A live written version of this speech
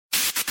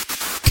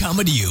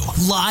Coming to you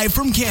live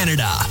from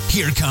Canada.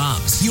 Here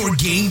comes your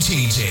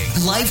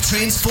game-changing,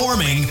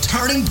 life-transforming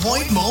turning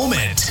point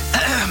moment.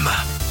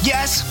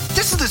 Yes,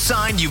 this is the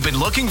sign you've been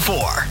looking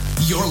for.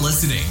 You're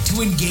listening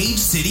to Engage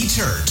City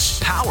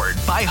Church. Powered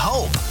by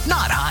hope,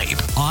 not hype.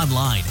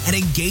 Online at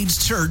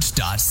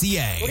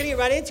engagechurch.ca. We're going to get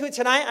right into it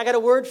tonight. I got a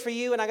word for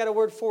you, and I got a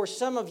word for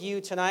some of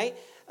you tonight.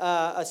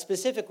 A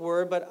specific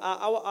word, but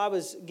I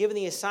was given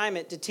the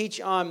assignment to teach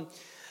on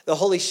the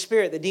Holy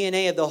Spirit, the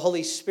DNA of the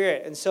Holy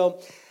Spirit. And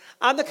so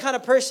I'm the kind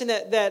of person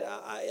that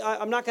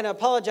I'm not going to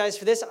apologize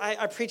for this.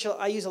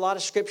 I use a lot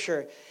of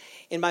scripture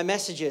in my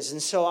messages.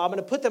 And so I'm going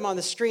to put them on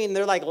the screen.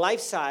 They're like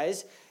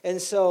life-size.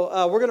 And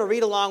so we're going to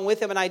read along with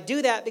them. And I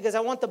do that because I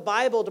want the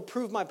Bible to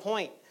prove my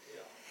point.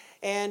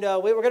 And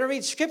we're going to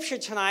read scripture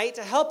tonight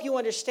to help you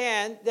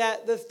understand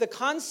that the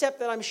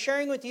concept that I'm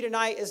sharing with you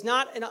tonight is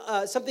not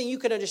something you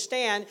can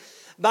understand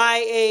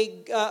by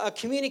a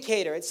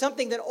communicator. It's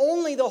something that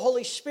only the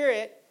Holy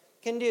Spirit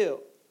can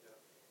do.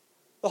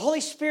 The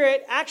Holy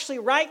Spirit, actually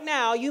right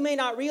now, you may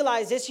not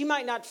realize this. You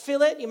might not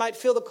feel it. You might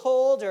feel the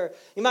cold, or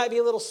you might be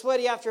a little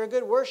sweaty after a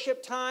good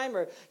worship time,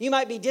 or you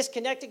might be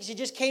disconnected because you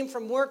just came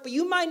from work, but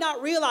you might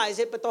not realize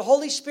it, but the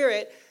Holy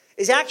Spirit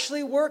is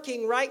actually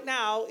working right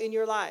now in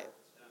your life.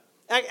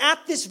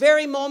 At this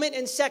very moment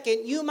and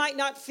second, you might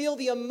not feel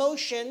the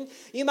emotion.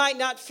 You might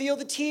not feel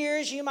the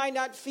tears. You might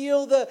not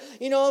feel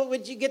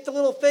when you get the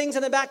little things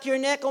on the back of your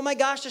neck. Oh my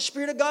gosh, the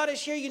Spirit of God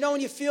is here. When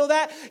you feel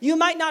that. You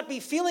might not be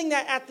feeling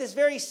that at this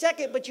very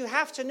second, but you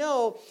have to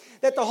know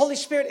that the Holy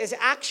Spirit is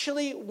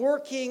actually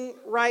working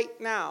right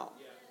now.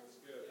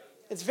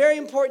 It's very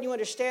important you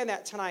understand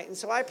that tonight. And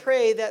so I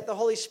pray that the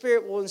Holy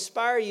Spirit will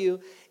inspire you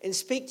and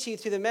speak to you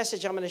through the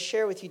message I'm going to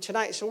share with you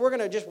tonight. So we're going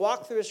to just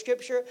walk through a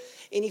scripture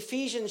in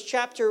Ephesians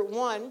chapter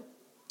 1.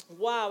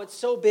 Wow, it's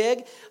so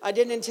big. I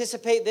didn't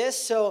anticipate this.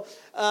 So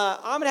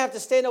I'm going to have to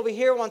stand over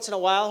here once in a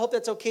while. I hope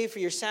that's okay for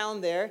your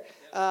sound there.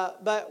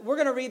 But we're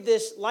going to read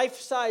this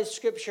life-size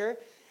scripture,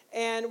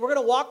 and we're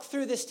going to walk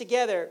through this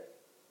together.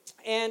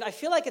 And I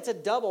feel like it's a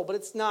double, but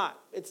it's not.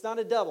 It's not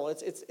a double.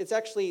 It's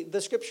actually the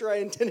scripture I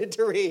intended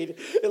to read.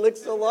 It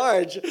looks so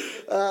large.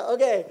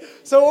 Okay,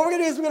 so what we're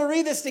going to do is we're going to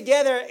read this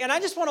together, and I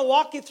just want to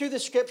walk you through the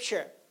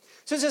scripture.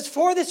 So it says,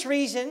 "For this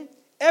reason,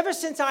 ever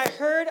since I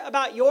heard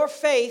about your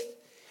faith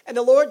and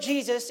the Lord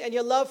Jesus and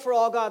your love for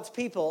all God's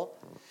people,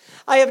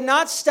 I have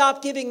not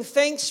stopped giving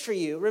thanks for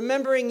you,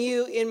 remembering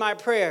you in my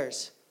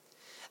prayers.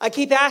 I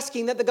keep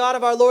asking that the God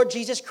of our Lord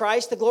Jesus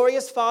Christ, the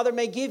glorious Father,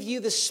 may give you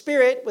the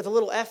Spirit," with a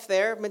little F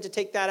there, meant to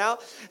take that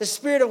out, "the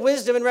Spirit of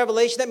wisdom and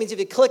revelation." That means if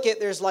you click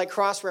it, there's like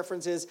cross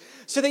references,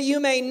 "so that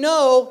you may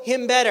know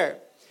him better.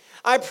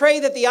 I pray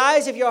that the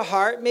eyes of your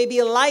heart may be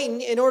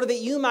enlightened in order that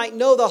you might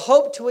know the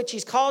hope to which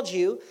he's called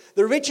you,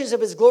 the riches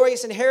of his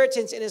glorious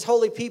inheritance in his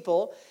holy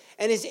people,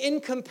 and his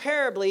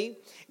incomparably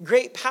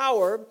great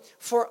power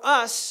for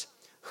us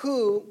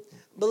who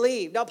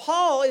believe." Now,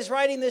 Paul is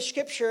writing this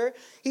scripture.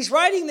 He's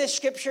writing this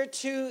scripture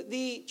to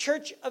the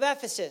church of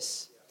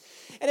Ephesus.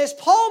 And as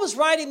Paul was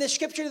writing this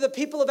scripture to the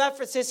people of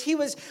Ephesus, he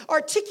was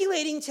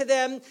articulating to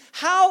them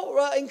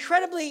how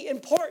incredibly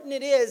important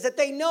it is that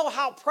they know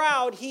how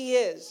proud he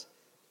is.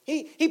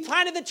 He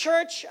planted the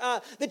church.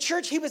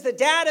 He was the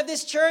dad of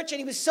this church, and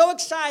he was so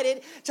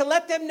excited to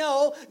let them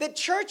know that,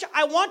 church,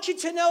 I want you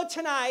to know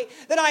tonight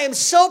that I am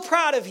so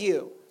proud of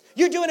you.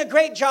 You're doing a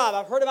great job.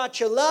 I've heard about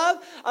your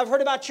love. I've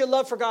heard about your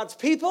love for God's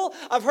people.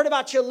 I've heard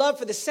about your love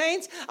for the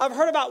saints. I've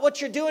heard about what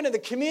you're doing in the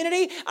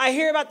community. I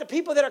hear about the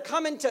people that are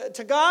coming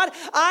to God.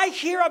 I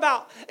hear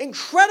about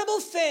incredible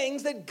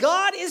things that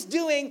God is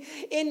doing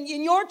in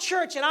your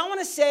church. And I want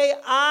to say,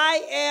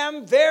 I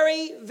am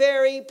very,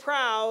 very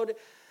proud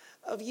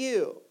of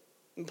you.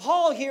 And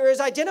Paul here is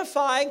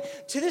identifying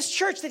to this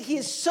church that he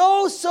is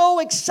so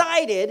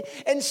excited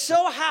and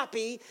so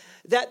happy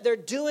that they're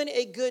doing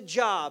a good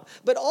job.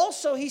 But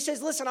also he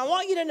says, listen, I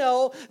want you to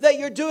know that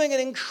you're doing an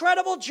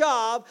incredible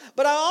job,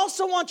 but I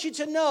also want you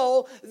to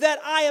know that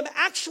I am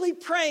actually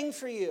praying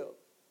for you.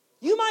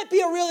 You might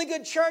be a really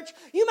good church.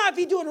 You might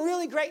be doing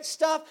really great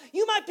stuff.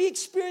 You might be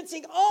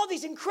experiencing all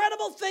these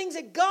incredible things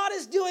that God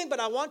is doing, but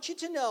I want you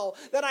to know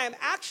that I am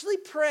actually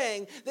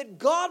praying that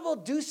God will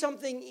do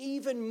something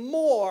even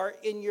more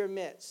in your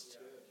midst.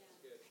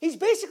 He's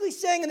basically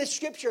saying in the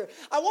scripture,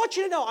 I want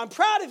you to know I'm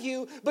proud of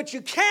you, but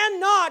you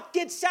cannot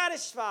get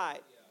satisfied.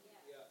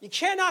 You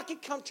cannot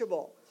get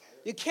comfortable.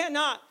 You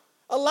cannot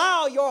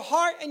allow your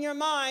heart and your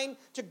mind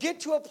to get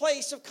to a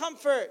place of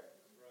comfort.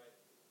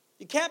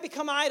 You can't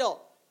become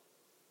idle.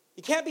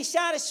 You can't be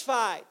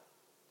satisfied.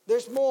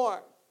 There's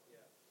more.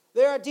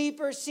 There are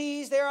deeper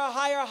seas. There are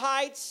higher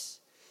heights.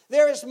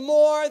 There is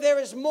more. There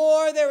is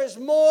more. There is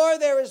more.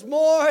 There is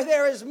more.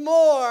 There is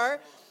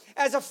more.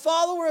 As a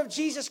follower of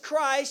Jesus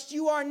Christ,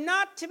 you are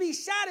not to be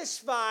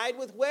satisfied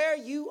with where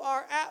you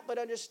are at, but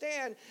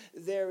understand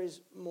there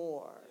is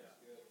more.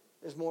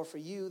 There's more for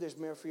you. There's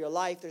more for your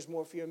life. There's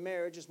more for your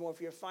marriage. There's more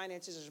for your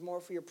finances. There's more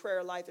for your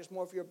prayer life. There's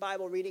more for your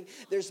Bible reading.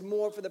 There's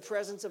more for the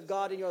presence of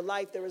God in your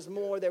life. There is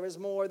more. There is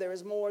more. There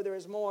is more. There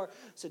is more.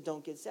 So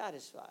don't get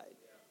satisfied.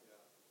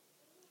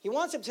 He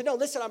wants them to know,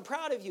 listen, I'm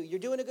proud of you. You're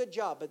doing a good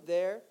job, but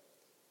there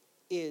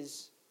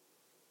is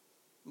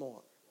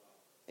more.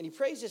 And he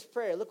prays this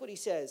prayer. Look what he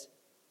says.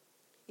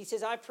 He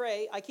says, I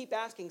pray, I keep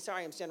asking,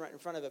 sorry, I'm standing right in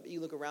front of it, but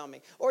you look around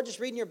me. Or just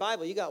reading your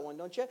Bible, you got one,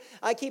 don't you?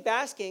 I keep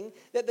asking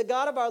that the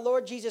God of our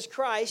Lord Jesus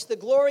Christ, the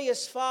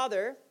glorious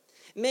Father,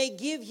 may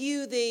give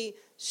you the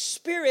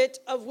spirit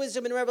of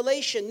wisdom and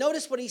revelation.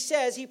 Notice what he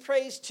says. He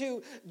prays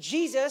to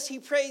Jesus. He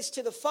prays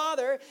to the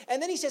Father.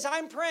 And then he says,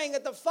 I'm praying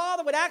that the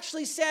Father would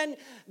actually send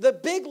the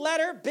big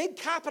letter, big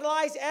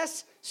capitalized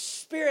S,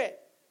 Spirit.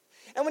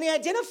 And when he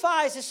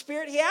identifies the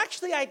Spirit, he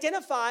actually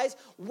identifies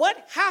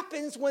what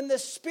happens when the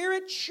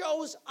Spirit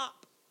shows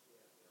up.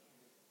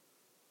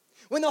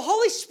 When the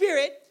Holy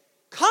Spirit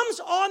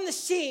comes on the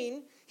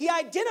scene, he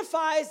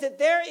identifies that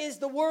there is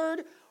the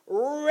word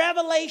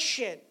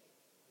revelation.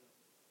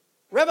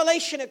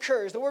 Revelation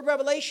occurs. The word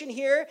revelation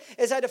here,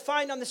 as I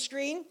defined on the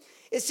screen,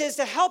 it says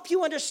to help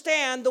you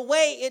understand the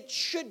way it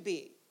should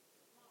be.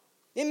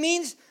 It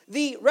means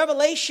the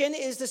revelation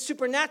is the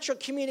supernatural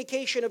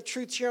communication of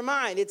truth to your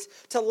mind. It's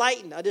to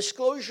lighten, a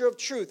disclosure of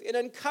truth, an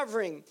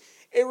uncovering,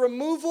 a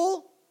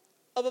removal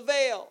of a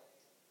veil.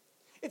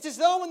 It's as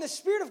though when the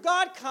Spirit of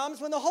God comes,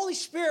 when the Holy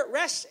Spirit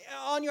rests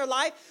on your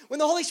life, when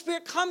the Holy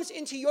Spirit comes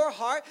into your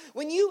heart,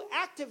 when you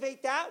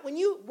activate that, when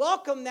you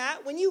welcome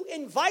that, when you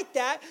invite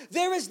that,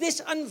 there is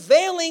this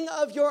unveiling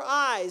of your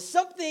eyes.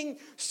 Something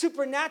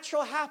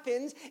supernatural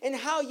happens in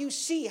how you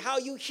see, how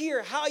you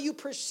hear, how you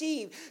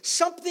perceive.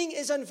 Something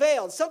is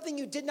unveiled, something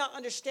you did not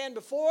understand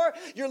before.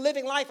 You're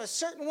living life a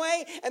certain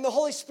way, and the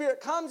Holy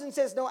Spirit comes and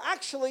says, no,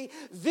 actually,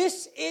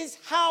 this is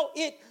how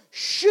it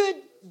should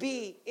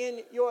be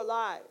in your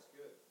life.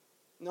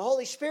 When the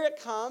Holy Spirit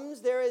comes,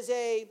 there is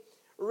a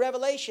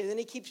revelation. And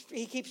he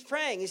keeps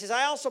praying. He says,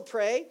 I also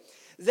pray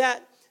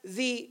that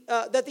the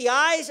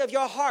eyes of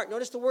your heart,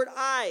 notice the word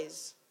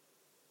eyes.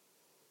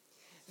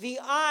 The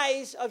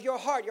eyes of your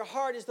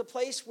heart is the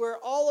place where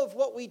all of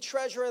what we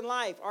treasure in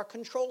life, our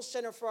control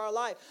center for our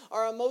life,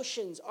 our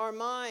emotions, our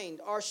mind,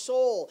 our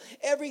soul,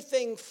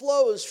 everything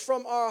flows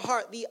from our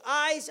heart. The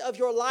eyes of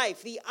your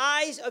life, the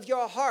eyes of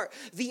your heart,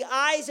 the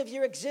eyes of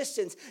your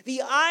existence,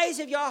 the eyes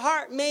of your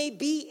heart may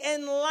be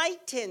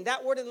enlightened.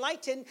 That word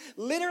enlightened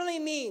literally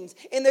means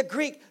in the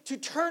Greek to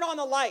turn on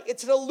a light.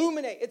 It's to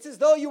illuminate. It's as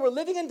though you were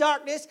living in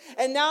darkness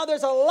and now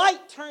there's a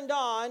light turned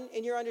on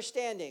in your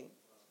understanding.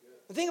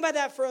 Think about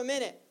that for a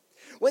minute.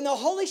 When the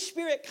Holy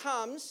Spirit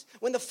comes,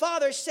 when the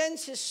Father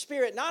sends His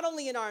Spirit, not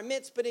only in our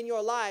midst, but in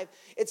your life,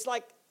 it's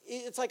like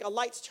a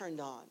light's turned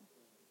on.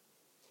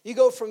 You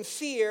go from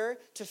fear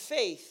to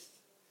faith.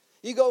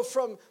 You go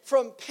from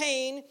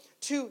pain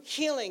to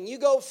healing. You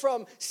go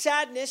from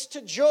sadness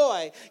to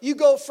joy. You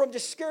go from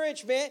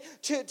discouragement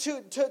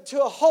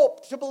to a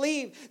hope, to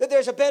believe that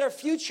there's a better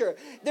future.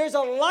 There's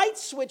a light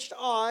switched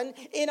on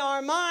in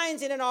our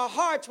minds and in our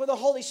hearts when the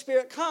Holy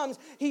Spirit comes.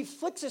 He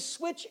flicks a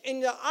switch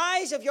in the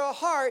eyes of your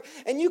heart,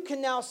 and you can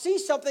now see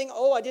something.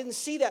 Oh, I didn't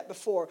see that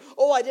before.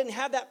 Oh, I didn't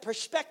have that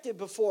perspective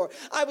before.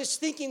 I was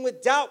thinking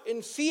with doubt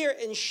and fear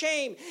and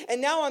shame, and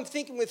now I'm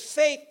thinking with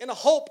faith and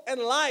hope and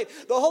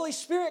life. The Holy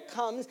Spirit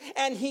comes,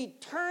 and He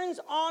turns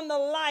on the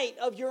light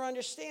of your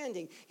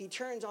understanding. He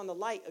turns on the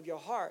light of your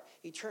heart.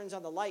 He turns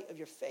on the light of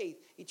your faith.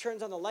 He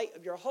turns on the light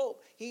of your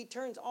hope. He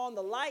turns on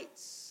the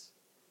lights.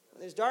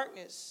 When there's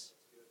darkness,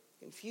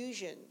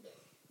 confusion,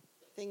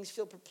 things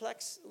feel a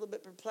little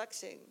bit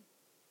perplexing.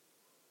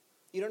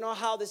 You don't know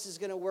how this is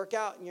going to work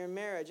out in your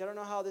marriage. I don't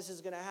know how this is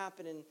going to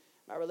happen in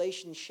my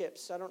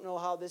relationships. I don't know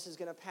how this is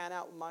going to pan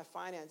out with my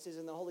finances.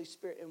 And the Holy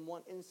Spirit in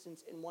one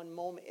instance, in one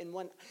moment, in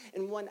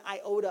one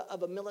iota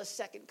of a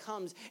millisecond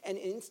comes, and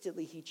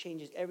instantly He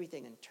changes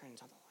everything and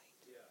turns on the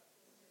light. Yeah.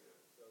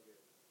 So good.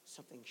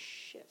 Something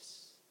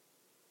shifts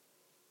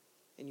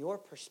in your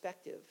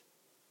perspective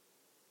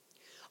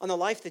on the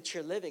life that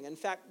you're living. In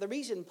fact, the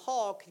reason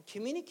Paul could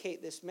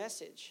communicate this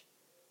message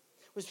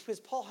was because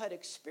Paul had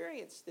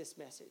experienced this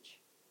message.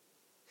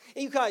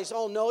 And you guys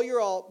all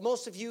know,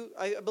 most of you,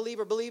 I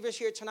believe, are believers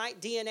here tonight,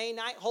 DNA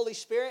night, Holy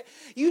Spirit.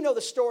 You know the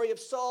story of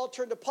Saul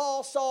turned to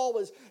Paul. Saul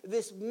was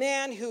this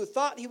man who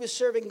thought he was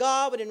serving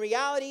God, but in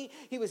reality,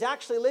 he was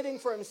actually living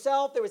for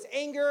himself. There was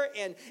anger,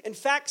 and in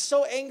fact,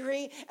 so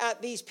angry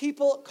at these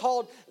people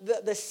called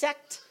the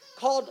sect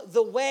called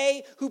The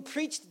Way, who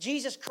preached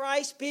Jesus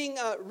Christ being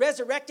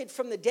resurrected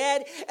from the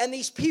dead. And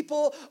these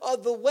people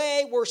of The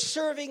Way were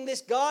serving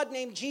this God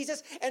named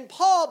Jesus. And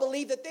Paul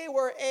believed that they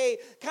were a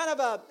kind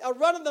of a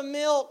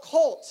run-of-the-mill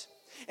cult.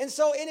 And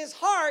so in his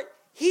heart,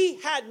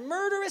 he had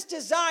murderous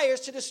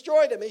desires to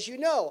destroy them, as you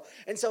know.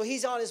 And so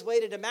he's on his way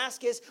to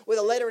Damascus with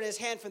a letter in his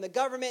hand from the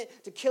government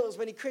to kill as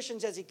many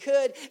Christians as he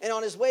could. And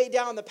on his way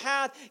down the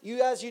path,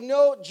 as you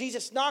know,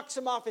 Jesus knocks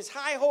him off his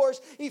high horse.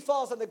 He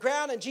falls on the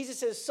ground, and Jesus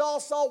says, Saul,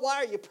 Saul, why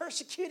are you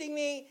persecuting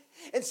me?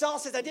 And Saul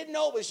says, I didn't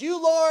know it was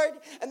you, Lord.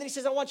 And then he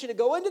says, I want you to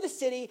go into the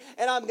city,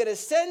 and I'm going to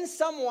send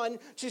someone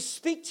to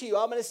speak to you.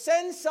 I'm going to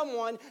send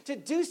someone to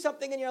do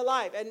something in your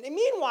life. And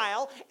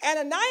meanwhile,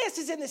 Ananias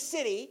is in the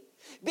city,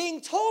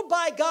 being told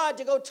by God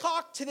to go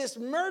talk to this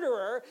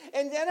murderer.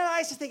 And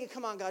Ananias is thinking,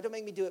 come on, God, don't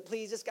make me do it,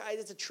 please. This guy,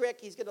 it's a trick.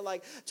 He's going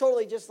to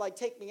totally just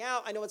take me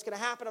out. I know what's going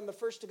to happen. I'm the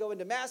first to go in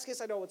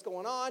Damascus. I know what's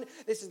going on.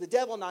 This is the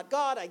devil, not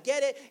God. I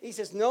get it. He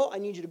says, no, I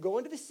need you to go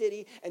into the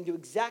city and do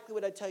exactly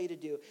what I tell you to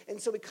do.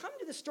 And so we come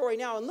to the story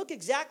now and look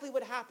exactly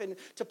what happened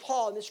to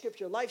Paul in the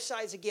scripture, life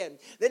size again.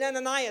 Then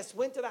Ananias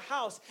went to the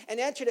house and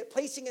entered it,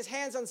 placing his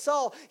hands on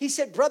Saul. He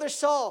said, Brother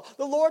Saul,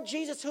 the Lord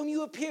Jesus,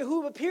 who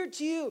appeared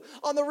to you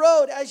on the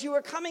road as you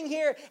were coming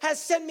here,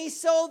 has sent me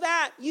so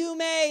that you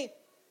may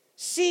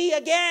see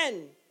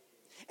again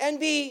and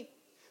be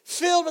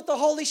filled with the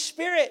Holy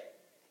Spirit.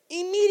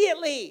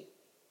 Immediately,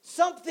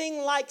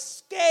 something like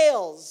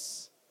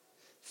scales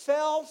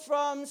fell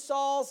from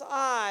Saul's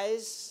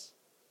eyes,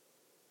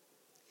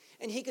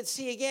 and he could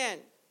see again.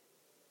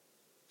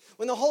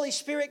 When the Holy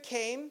Spirit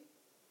came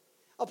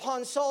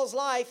upon Saul's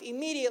life,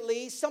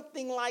 immediately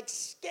something like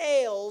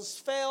scales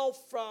fell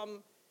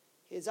from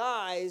his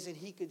eyes, and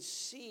he could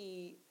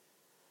see.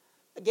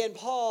 Again,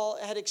 Paul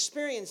had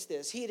experienced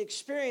this. He had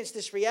experienced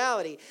this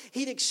reality.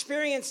 He'd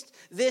experienced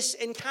this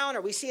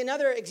encounter. We see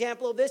another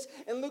example of this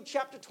in Luke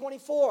chapter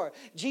 24.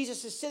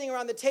 Jesus is sitting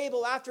around the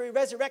table after he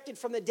resurrected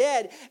from the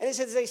dead. And it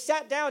says, as they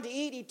sat down to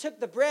eat, he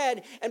took the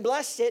bread and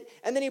blessed it.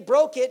 And then he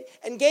broke it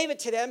and gave it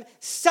to them.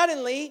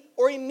 Suddenly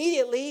or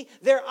immediately,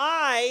 their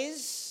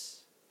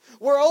eyes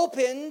were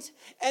opened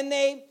and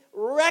they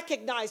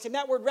recognized him.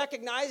 That word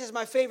recognize is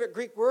my favorite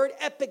Greek word,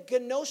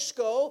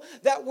 epiginosko.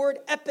 That word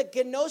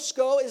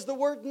epiginosko is the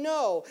word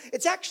know.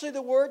 It's actually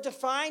the word to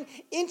find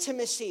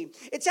intimacy.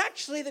 It's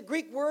actually the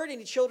Greek word,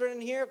 any children in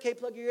here? Okay,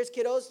 plug your ears,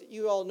 kiddos.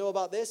 You all know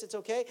about this. It's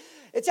okay.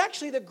 It's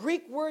actually the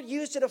Greek word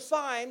used to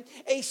define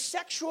a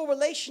sexual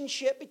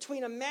relationship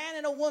between a man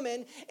and a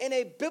woman in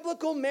a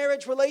biblical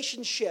marriage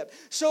relationship.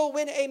 So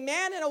when a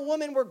man and a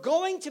woman were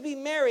going to be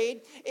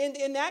married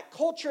in that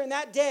culture, in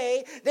that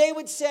day, they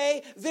would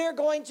say they're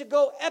going to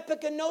go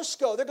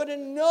epiginosko. They're going to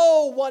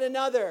know one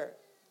another.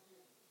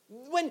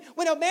 When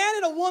a man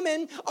and a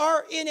woman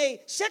are in a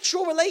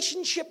sexual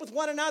relationship with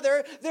one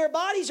another, their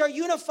bodies are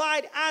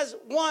unified as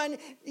one.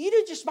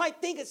 You just might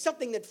think it's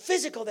something that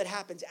physical that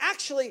happens.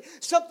 Actually,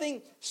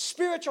 something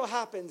spiritual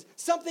happens.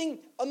 Something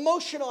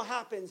emotional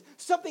happens.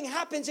 Something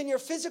happens in your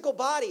physical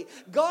body.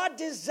 God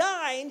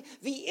designed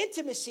the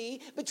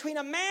intimacy between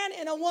a man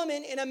and a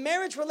woman in a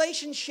marriage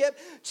relationship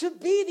to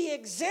be the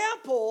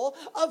example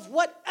of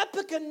what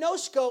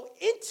epiginosko,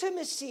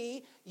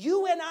 intimacy,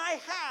 you and I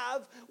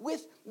have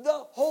with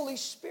the Holy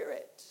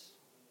Spirit.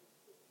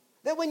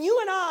 That when you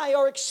and I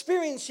are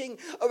experiencing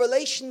a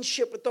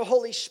relationship with the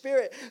Holy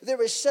Spirit,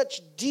 there is such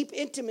deep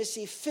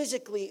intimacy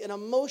physically and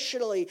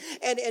emotionally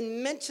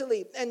and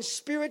mentally and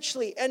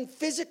spiritually and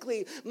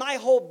physically. My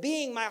whole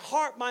being, my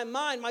heart, my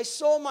mind, my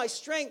soul, my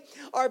strength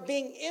are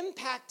being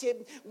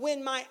impacted.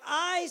 When my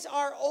eyes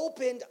are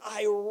opened,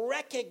 I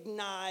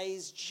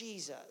recognize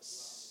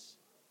Jesus.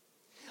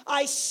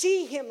 I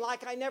see him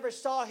like I never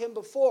saw him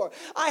before.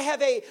 I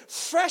have a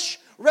fresh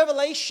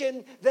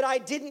revelation that I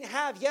didn't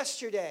have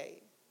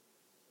yesterday.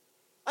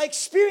 I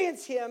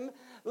experience him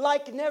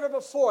like never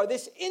before.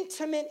 This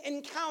intimate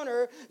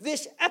encounter,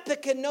 this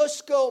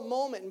epiginosko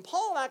moment. And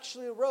Paul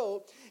actually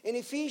wrote in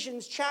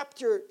Ephesians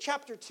chapter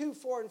 2,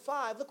 4, and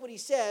 5, look what he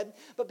said,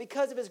 but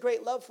because of his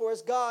great love for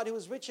us, God, who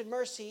is rich in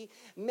mercy,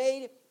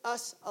 made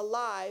us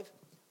alive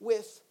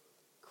with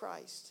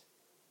Christ.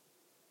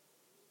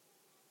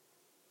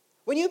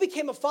 When you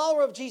became a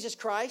follower of Jesus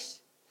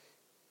Christ,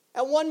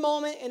 at one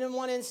moment and in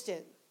one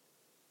instant,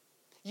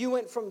 you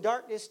went from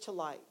darkness to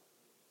light.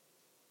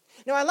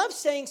 Now, I love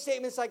saying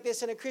statements like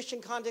this in a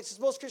Christian context, because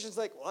most Christians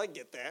are like, well, I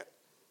get that.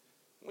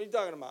 What are you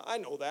talking about? I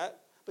know that.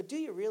 But do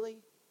you really?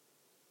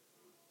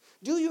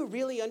 Do you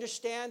really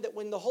understand that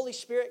when the Holy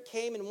Spirit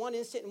came in one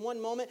instant, in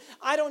one moment,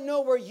 I don't know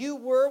where you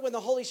were when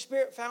the Holy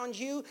Spirit found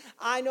you.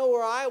 I know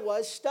where I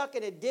was, stuck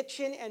in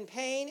addiction and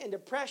pain and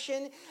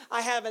depression.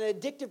 I have an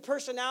addictive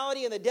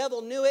personality, and the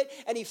devil knew it,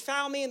 and he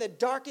found me in the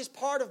darkest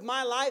part of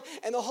my life.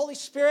 And the Holy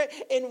Spirit,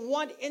 in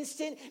one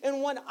instant, in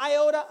one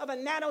iota of a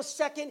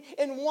nanosecond,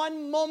 in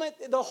one moment,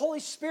 the Holy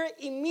Spirit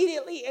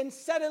immediately and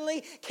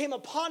suddenly came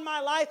upon my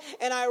life,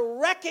 and I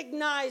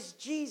recognized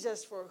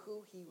Jesus for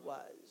who he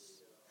was.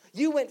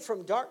 You went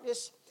from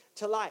darkness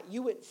to light.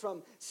 You went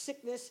from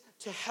sickness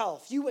to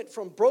health. You went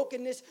from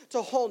brokenness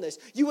to wholeness.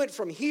 You went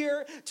from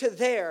here to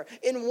there.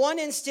 In one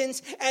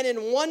instance and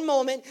in one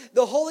moment,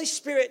 the Holy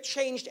Spirit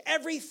changed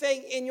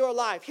everything in your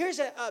life. Here's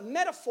a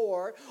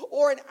metaphor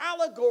or an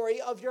allegory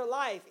of your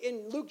life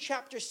in Luke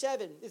chapter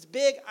 7. It's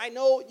big. I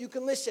know you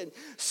can listen.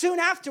 Soon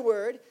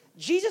afterward,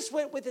 Jesus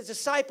went with his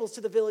disciples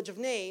to the village of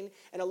Nain,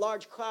 and a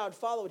large crowd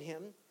followed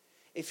him.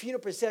 A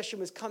funeral procession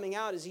was coming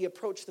out as he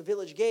approached the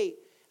village gate.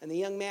 And the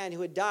young man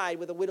who had died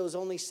with a widow's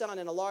only son,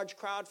 and a large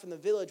crowd from the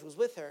village was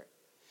with her.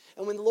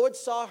 And when the Lord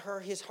saw her,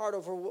 his heart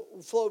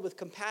overflowed with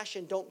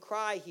compassion. Don't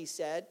cry, he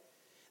said.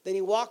 Then he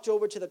walked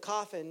over to the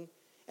coffin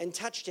and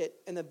touched it,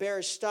 and the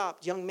bearers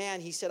stopped. Young man,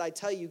 he said, I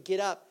tell you,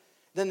 get up.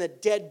 Then the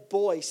dead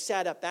boy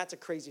sat up. That's a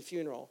crazy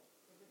funeral.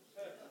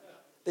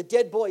 The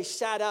dead boy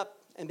sat up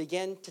and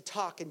began to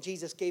talk, and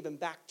Jesus gave him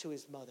back to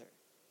his mother.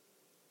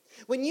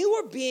 When you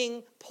were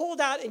being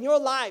pulled out in your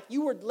life,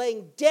 you were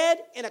laying dead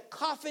in a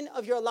coffin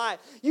of your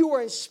life. You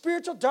were in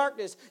spiritual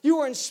darkness. You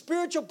were in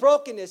spiritual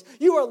brokenness.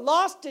 You were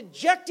lost,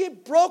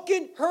 dejected,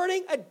 broken,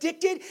 hurting,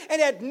 addicted,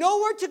 and had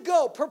nowhere to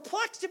go,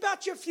 perplexed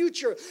about your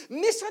future,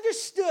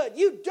 misunderstood.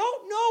 You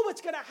don't know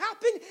what's going to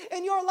happen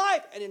in your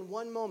life. And in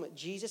one moment,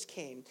 Jesus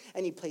came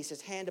and he placed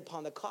his hand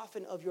upon the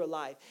coffin of your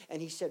life,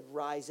 and he said,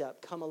 rise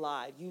up, come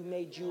alive. You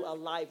made you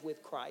alive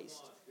with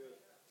Christ.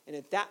 And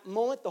at that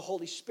moment, the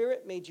Holy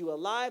Spirit made you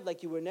alive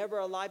like you were never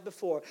alive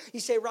before. You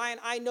say, Ryan,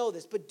 I know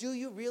this, but do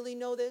you really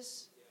know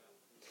this?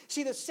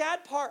 See, the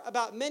sad part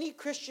about many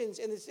Christians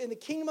in the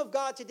kingdom of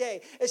God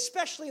today,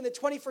 especially in the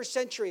 21st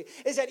century,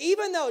 is that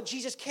even though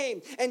Jesus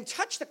came and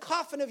touched the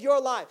coffin of your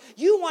life,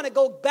 you want to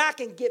go back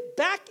and get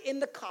back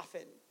in the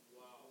coffin.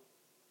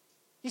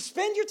 You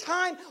spend your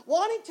time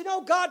wanting to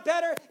know God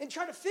better and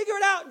trying to figure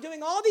it out and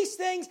doing all these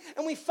things,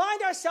 and we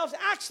find ourselves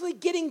actually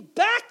getting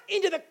back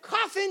into the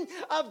coffin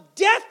of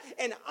death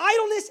and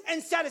idleness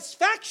and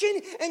satisfaction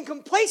and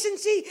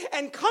complacency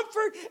and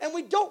comfort, and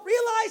we don't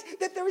realize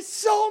that there is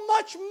so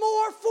much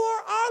more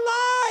for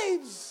our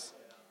lives.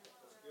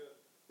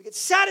 We get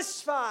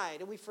satisfied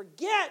and we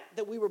forget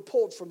that we were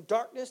pulled from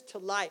darkness to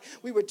light.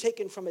 We were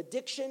taken from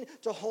addiction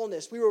to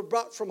wholeness. We were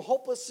brought from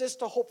hopelessness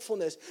to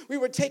hopefulness. We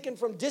were taken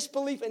from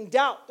disbelief and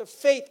doubt to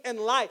faith and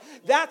life.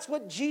 That's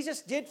what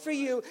Jesus did for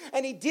you,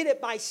 and he did it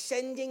by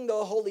sending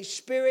the Holy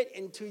Spirit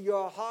into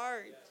your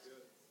heart.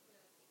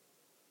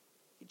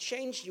 He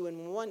changed you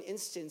in one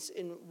instance,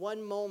 in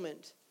one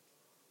moment.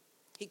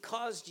 He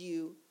caused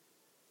you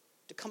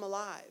to come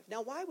alive.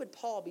 Now, why would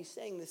Paul be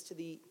saying this to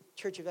the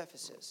church of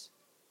Ephesus?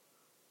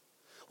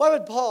 Why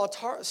would Paul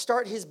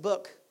start his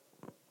book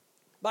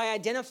by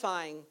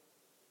identifying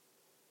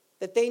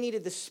that they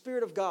needed the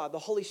Spirit of God, the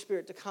Holy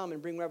Spirit, to come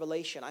and bring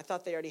revelation? I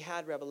thought they already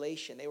had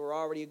revelation. They were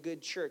already a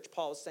good church.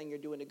 Paul was saying, you're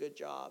doing a good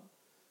job.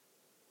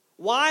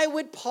 Why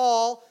would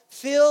Paul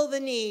feel the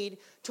need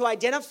to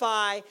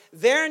identify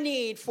their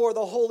need for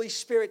the Holy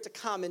Spirit to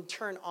come and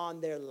turn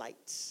on their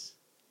lights?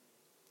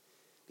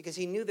 Because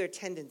he knew their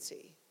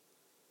tendency.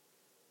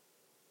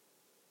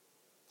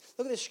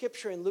 Look at the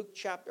scripture in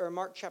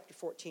Mark chapter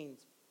 14.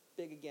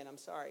 Big again, I'm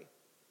sorry.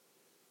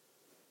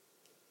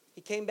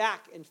 He came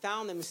back and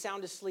found them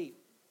sound asleep.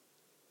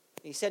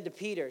 He said to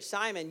Peter,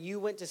 Simon, you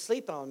went to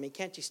sleep on me.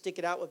 Can't you stick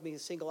it out with me a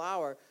single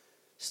hour?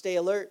 Stay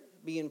alert,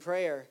 be in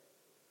prayer,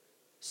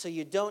 so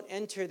you don't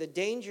enter the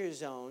danger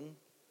zone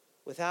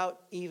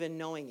without even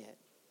knowing it.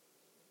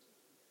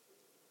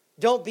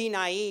 Don't be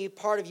naive.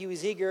 Part of you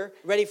is eager,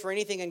 ready for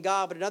anything in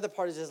God, but another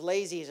part is as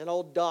lazy as an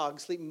old dog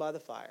sleeping by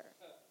the fire.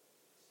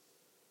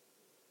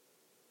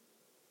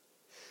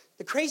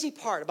 The crazy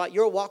part about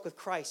your walk with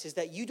Christ is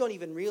that you don't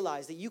even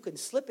realize that you can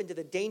slip into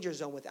the danger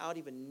zone without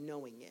even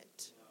knowing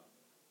it.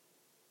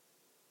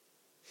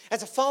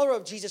 As a follower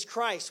of Jesus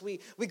Christ, we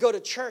go to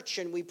church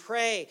and we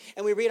pray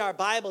and we read our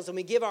Bibles and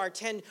we give our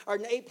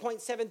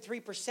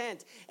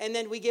 8.73%, and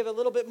then we give a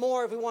little bit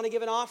more if we want to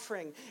give an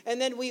offering. And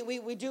then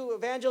we do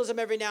evangelism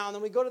every now and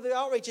then. We go to the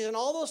outreaches, and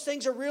all those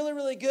things are really,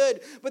 really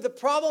good. But the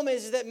problem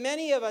is that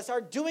many of us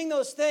are doing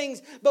those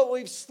things, but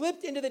we've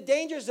slipped into the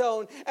danger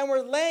zone, and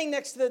we're laying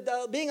next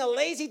to being a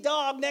lazy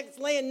dog,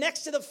 laying next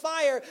to the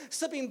fire,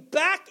 slipping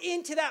back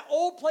into that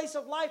old place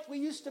of life we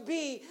used to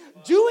be,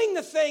 doing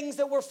the things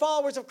that we're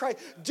followers of Christ,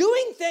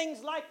 doing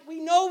things like we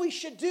know we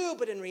should do,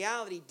 but in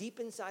reality, deep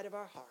inside of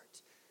our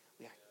heart,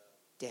 we are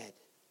dead.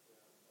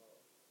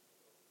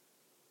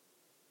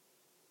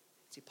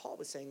 See, Paul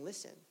was saying,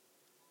 listen,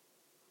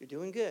 you're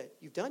doing good.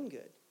 You've done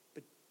good,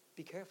 but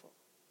be careful.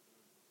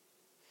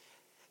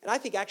 And I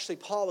think actually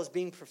Paul was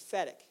being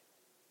prophetic,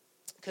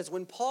 because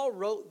when Paul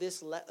wrote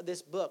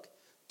this book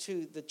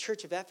to the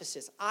church of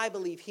Ephesus, I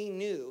believe he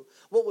knew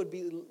what would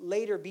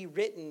later be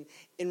written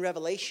in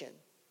Revelation.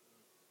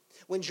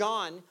 When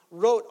John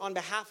wrote on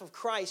behalf of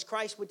Christ,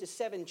 Christ went to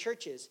 7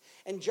 churches.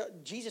 And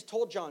Jesus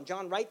told John,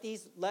 write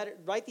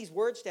these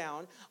words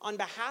down on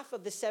behalf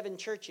of the 7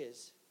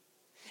 churches.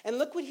 And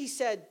look what he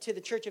said to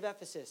the church of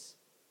Ephesus.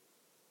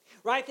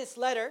 Write this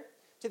letter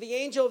to the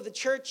angel of the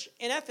church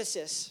in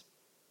Ephesus.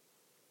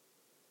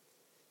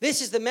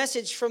 This is the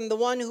message from the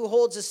one who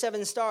holds the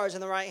 7 stars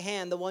in the right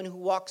hand, the one who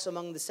walks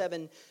among the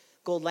 7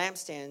 gold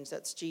lampstands.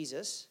 That's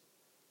Jesus.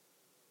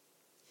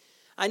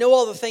 I know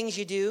all the things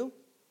you do.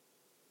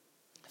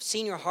 I've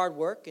seen your hard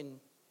work and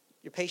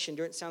your patient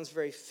endurance. Sounds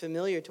very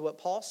familiar to what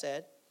Paul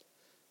said.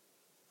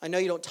 I know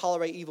you don't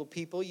tolerate evil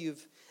people.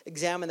 You've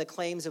examined the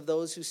claims of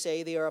those who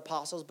say they are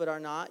apostles but are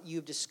not.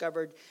 You've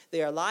discovered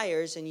they are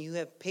liars, and you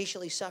have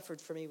patiently suffered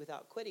for me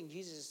without quitting.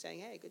 Jesus is saying,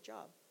 hey, good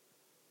job.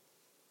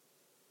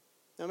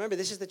 Now remember,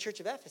 this is the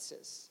church of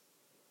Ephesus,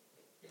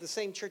 the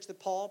same church that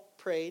Paul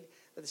prayed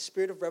that the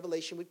spirit of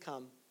revelation would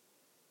come.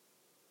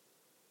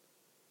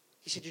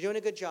 He said, you're doing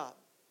a good job.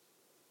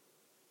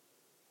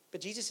 But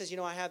Jesus says,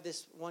 I have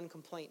this one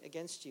complaint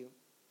against you. He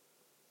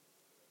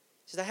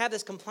says, I have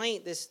this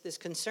complaint, this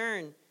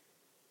concern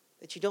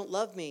that you don't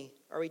love me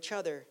or each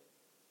other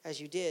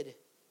as you did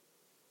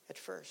at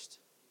first.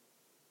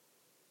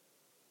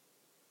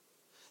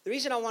 The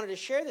reason I wanted to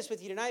share this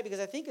with you tonight, because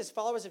I think as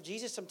followers of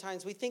Jesus,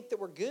 sometimes we think that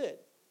we're good.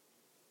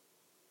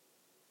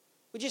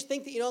 We just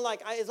think that,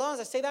 like, as long as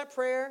I say that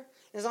prayer,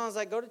 as long as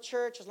I go to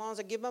church, as long as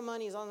I give my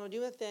money, as long as I'm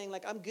doing a thing,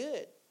 like, I'm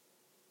good.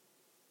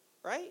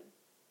 Right?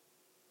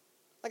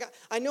 Like,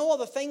 I know all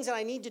the things that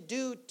I need to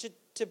do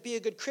to be a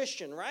good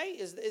Christian, right?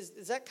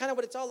 Is that kind of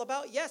what it's all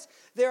about? Yes,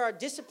 there are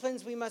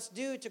disciplines we must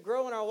do to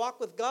grow in our walk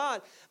with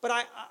God. But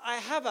I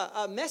have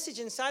a message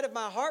inside of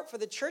my heart for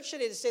the church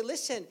today to say,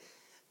 listen,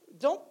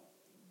 don't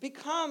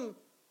become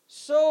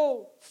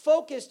so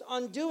focused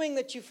on doing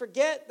that you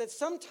forget that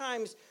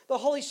sometimes the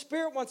Holy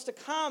Spirit wants to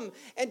come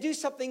and do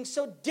something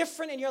so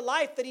different in your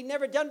life that He'd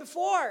never done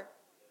before.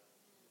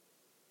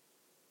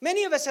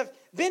 Many of us have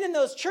been in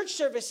those church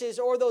services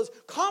or those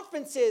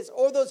conferences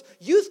or those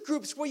youth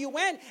groups where you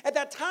went at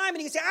that time and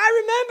you can say,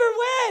 I remember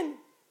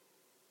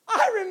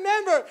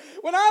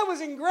when I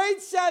was in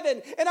grade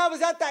 7 and I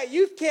was at that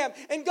youth camp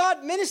and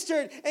God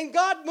ministered and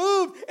God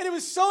moved and it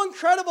was so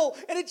incredible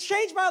and it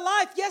changed my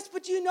life. Yes,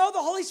 but do you know the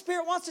Holy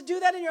Spirit wants to do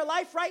that in your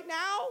life right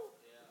now?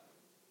 Yeah.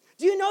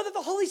 Do you know that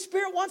the Holy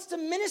Spirit wants to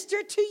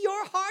minister to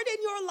your heart and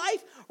your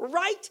life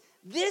right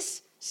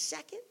this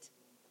second?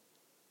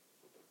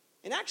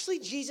 And actually,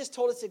 Jesus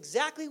told us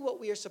exactly what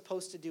we are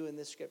supposed to do in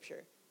this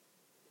scripture.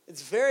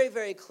 It's very,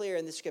 very clear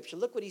in this scripture.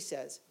 Look what He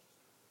says.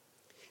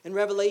 In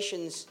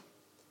Revelations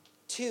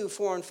 2,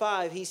 4, and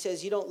 5, He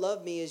says, you don't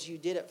love me as you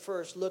did at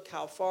first. Look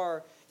how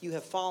far you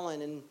have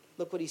fallen. And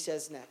look what He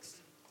says next.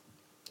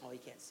 Oh, you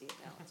can't see it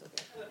now. It's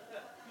okay.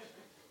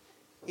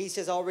 He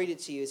says, I'll read it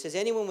to you. It says,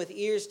 anyone with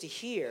ears to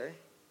hear,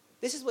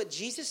 this is what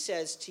Jesus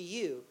says to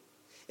you.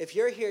 If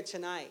you're here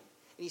tonight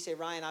and you say,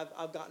 Ryan,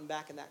 I've gotten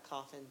back in that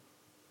coffin.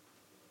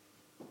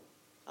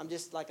 I'm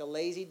just like a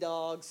lazy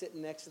dog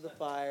sitting next to the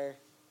fire.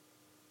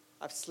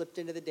 I've slipped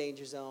into the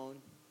danger zone.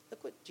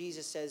 Look what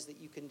Jesus says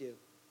that you can do.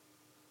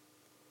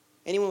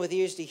 Anyone with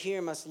ears to hear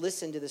must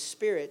listen to the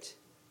Spirit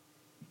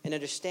and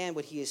understand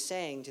what He is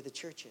saying to the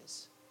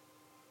churches.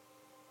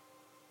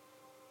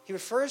 He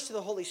refers to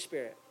the Holy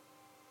Spirit.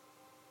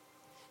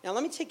 Now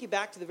let me take you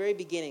back to the very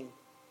beginning.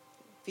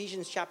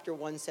 Ephesians chapter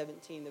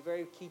 1:17, the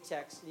very key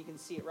text. And you can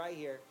see it right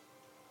here.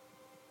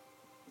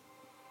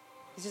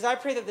 He says, I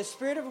pray that the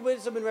spirit of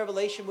wisdom and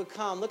revelation would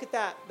come. Look at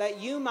that. That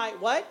you might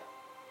what?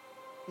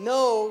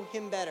 Know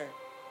Him better.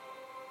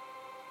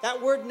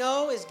 That word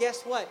know is,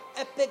 guess what?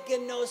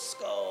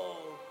 Epigenosko.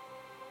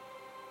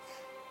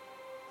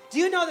 Do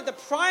you know that the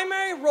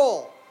primary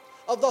role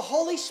of the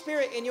Holy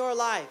Spirit in your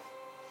life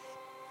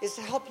is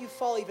to help you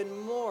fall even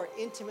more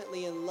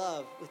intimately in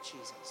love with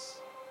Jesus?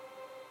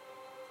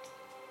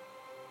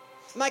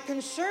 My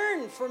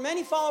concern for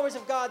many followers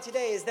of God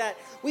today is that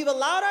we've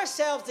allowed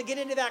ourselves to get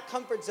into that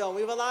comfort zone.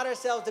 We've allowed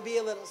ourselves to be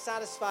a little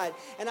satisfied.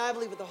 And I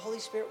believe what the Holy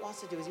Spirit wants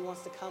to do is He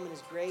wants to come in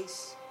His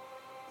grace,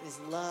 in His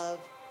love,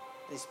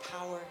 in His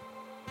power.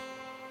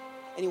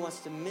 And He wants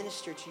to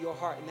minister to your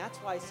heart. And that's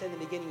why I said in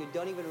the beginning, you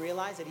don't even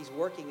realize that He's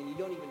working and you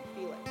don't even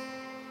feel it.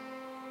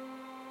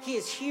 He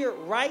is here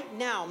right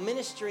now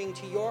ministering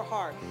to your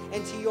heart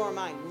and to your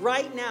mind.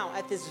 Right now,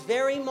 at this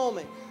very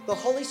moment, the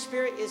Holy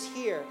Spirit is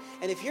here.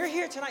 And if you're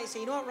here tonight, you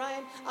say, you know what,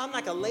 Ryan? I'm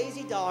like a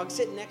lazy dog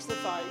sitting next to the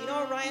fire. You know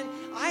what, Ryan?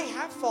 I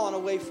have fallen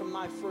away from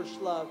my first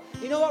love.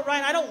 You know what,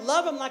 Ryan? I don't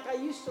love Him like I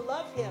used to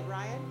love Him,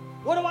 Ryan.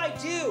 What do I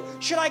do?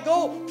 Should I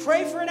go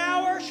pray for an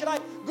hour? Should I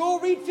go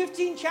read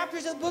 15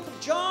 chapters of the book of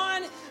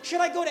John? Should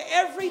I go to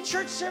every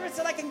church service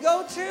that I can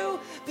go to?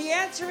 The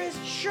answer is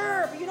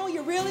sure. But you know what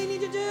you really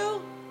need to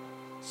do?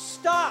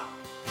 Stop.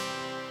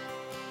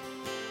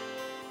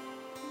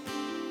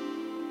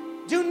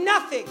 Do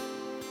nothing.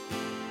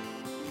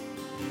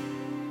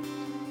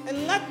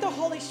 And let the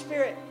Holy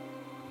Spirit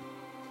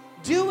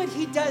do what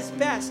He does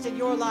best in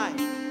your life.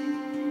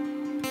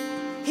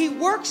 He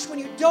works when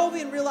you don't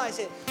even realize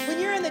it. When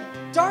you're in the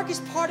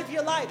darkest part of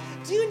your life,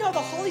 do you know the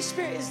Holy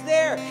Spirit is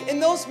there in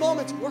those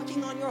moments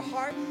working on your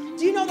heart?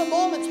 Do you know the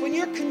moments when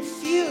you're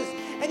confused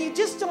and you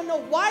just don't know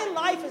why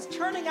life is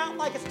turning out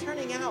like it's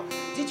turning out?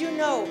 Did you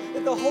know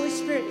that the Holy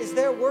Spirit is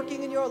there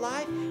working in your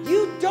life?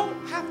 You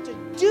don't have to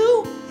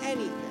do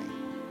anything.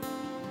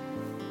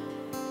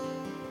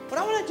 What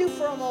I want to do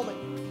for a moment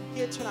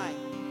here tonight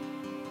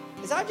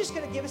is I'm just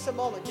going to give us a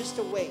moment just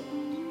to wait.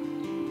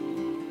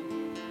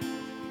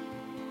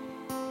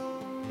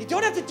 You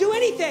don't have to do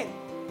anything.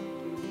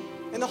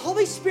 And the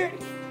Holy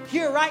Spirit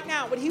here right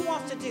now, what He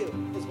wants to do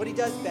is what He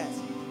does best.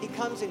 He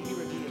comes and He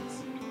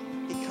reveals.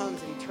 He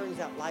comes and He turns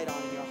that light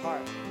on in your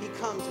heart. He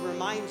comes and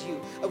reminds you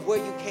of where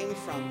you came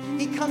from.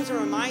 He comes and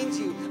reminds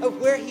you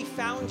of where He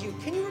found you.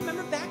 Can you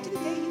remember back to the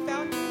day He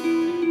found you?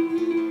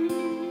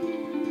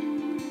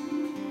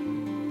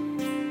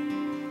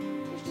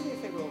 Just do me a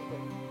favor real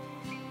quick.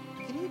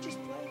 Can you just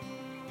play?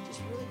 Just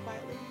really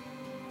quietly.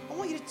 I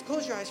want you to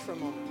close your eyes for a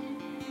moment.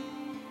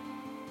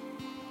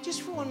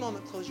 Just for one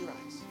moment, close your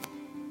eyes.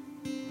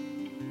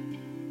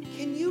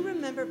 Can you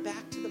remember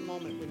back to the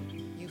moment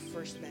when you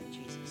first met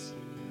Jesus?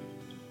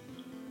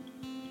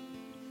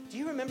 Do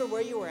you remember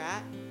where you were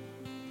at?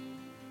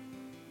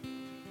 Do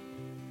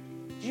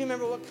you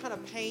remember what kind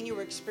of pain you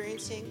were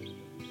experiencing?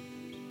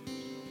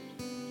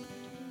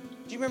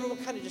 Do you remember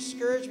what kind of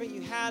discouragement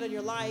you had in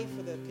your life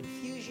or the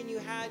confusion you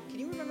had? Can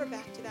you remember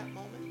back to that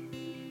moment?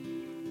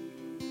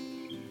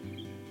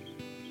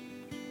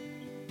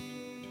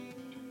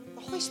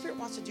 The Holy Spirit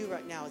wants to do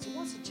right now is He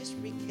wants to just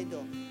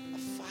rekindle a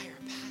fire,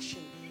 a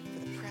passion for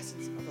the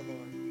presence of the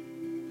Lord.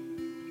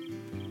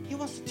 He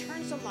wants to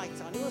turn some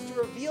lights on. He wants to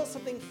reveal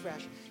something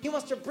fresh. He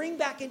wants to bring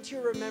back into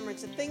your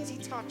remembrance the things He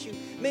taught you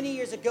many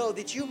years ago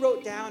that you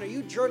wrote down or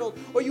you journaled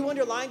or you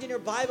underlined in your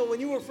Bible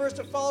when you were first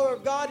a follower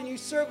of God and you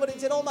served it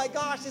and said, oh my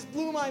gosh, this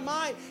blew my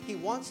mind. He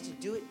wants to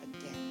do it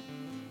again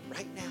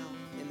right now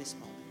in this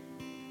moment.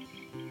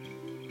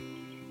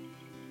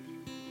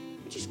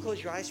 Would you just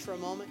close your eyes for a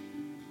moment?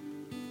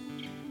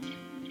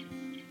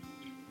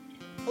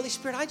 Holy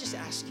Spirit, I just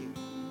ask you,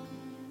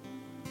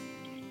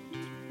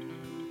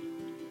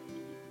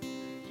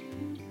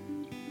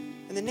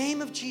 in the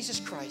name of Jesus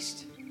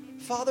Christ,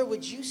 Father,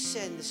 would you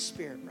send the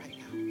Spirit right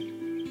now?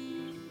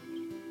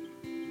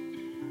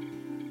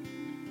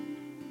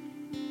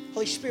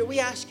 Holy Spirit, we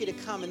ask you to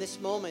come in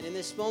this moment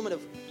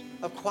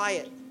of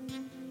quiet.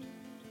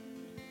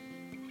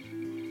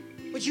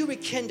 Would you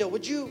rekindle?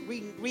 Would you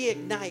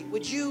reignite?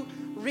 Would you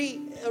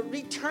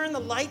return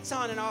the lights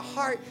on in our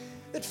heart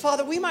that,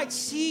 Father, we might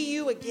see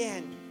you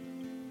again?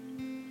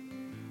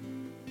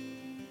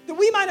 That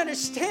we might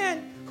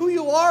understand who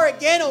you are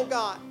again, oh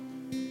God.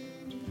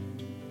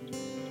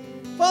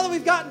 Father,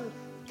 we've gotten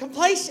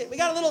complacent. We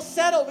got a little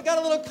settled. We got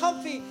a little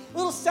comfy, a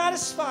little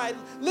satisfied,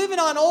 living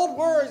on old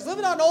words,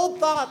 living on old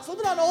thoughts,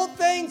 living on old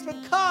things. But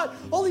God,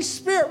 Holy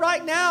Spirit,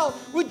 right now,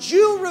 would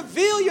you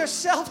reveal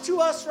yourself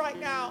to us right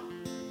now?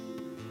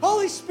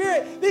 Holy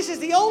Spirit, this is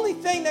the only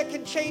thing that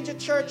can change a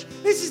church.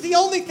 This is the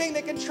only thing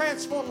that can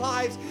transform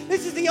lives.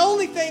 This is the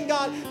only thing,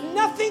 God,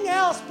 nothing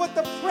else but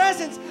the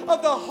presence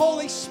of the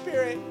Holy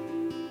Spirit.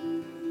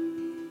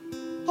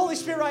 Holy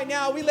Spirit, right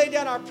now, we lay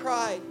down our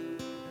pride.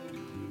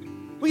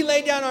 We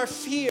lay down our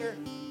fear.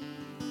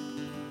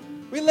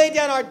 We lay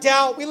down our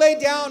doubt. We lay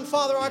down,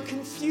 Father, our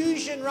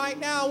confusion right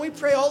now. We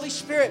pray, Holy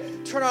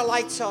Spirit, turn our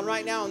lights on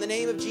right now in the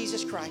name of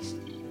Jesus Christ.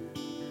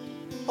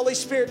 Holy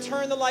Spirit,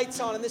 turn the lights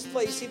on in this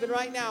place even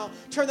right now.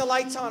 Turn the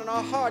lights on in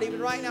our heart even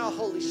right now,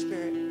 Holy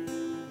Spirit.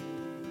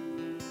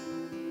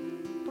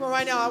 Come on,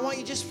 right now, I want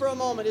you just for a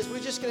moment, as we're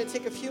just going to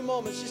take a few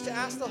moments just to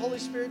ask the Holy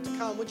Spirit to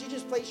come. Would you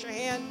just place your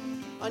hand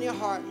on your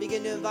heart and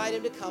begin to invite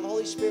Him to come?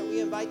 Holy Spirit,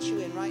 we invite you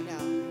in right now.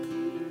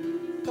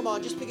 Come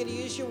on, just begin to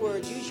use your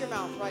words, use your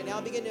mouth right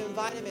now. Begin to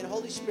invite Him in.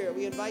 Holy Spirit,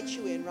 we invite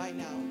you in right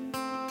now.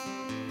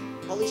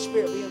 Holy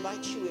Spirit, we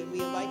invite you in.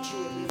 We invite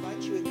you in. We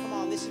invite you in. Come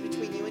on, this is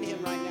between you and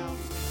Him right now.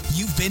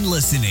 You've been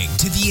listening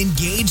to The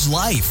Engaged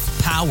Life,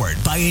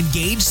 powered by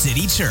Engaged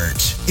City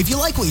Church. If you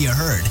like what you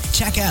heard,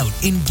 check out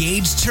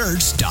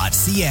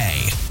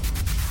engagedchurch.ca.